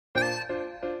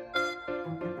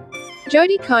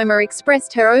Jodie Comer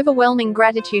expressed her overwhelming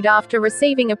gratitude after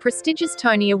receiving a prestigious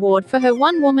Tony Award for her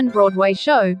one-woman Broadway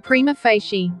show, Prima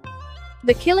Facie.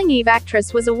 The Killing Eve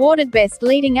actress was awarded Best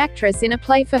Leading Actress in a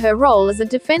Play for her role as a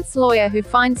defense lawyer who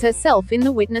finds herself in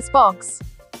the witness box.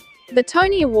 The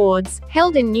Tony Awards,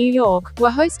 held in New York,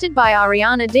 were hosted by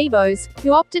Ariana DeBose,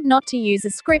 who opted not to use a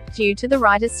script due to the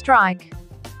writers' strike.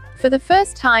 For the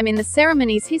first time in the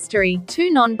ceremony's history, two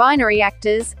non-binary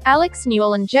actors, Alex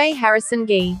Newell and J. Harrison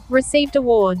Ghee, received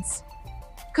awards.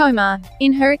 Comer,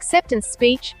 in her acceptance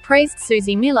speech, praised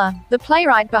Suzie Miller, the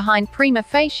playwright behind Prima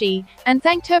Facie, and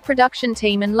thanked her production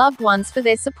team and loved ones for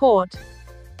their support.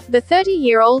 The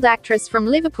 30-year-old actress from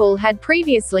Liverpool had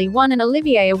previously won an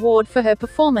Olivier Award for her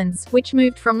performance, which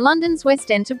moved from London's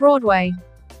West End to Broadway.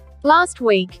 Last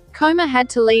week, Comer had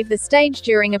to leave the stage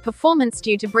during a performance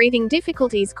due to breathing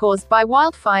difficulties caused by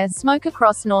wildfire smoke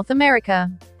across North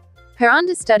America. Her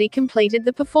understudy completed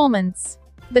the performance.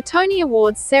 The Tony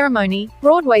Awards ceremony,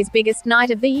 Broadway's biggest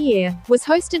night of the year, was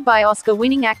hosted by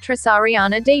Oscar-winning actress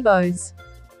Ariana DeBose.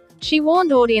 She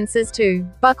warned audiences to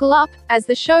buckle up, as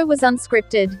the show was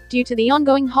unscripted, due to the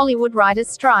ongoing Hollywood writers'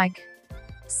 strike.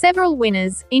 Several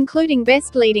winners, including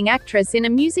Best Leading Actress in a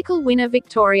Musical winner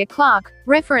Victoria Clark,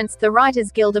 referenced the Writers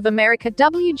Guild of America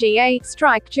WGA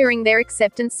strike during their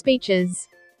acceptance speeches.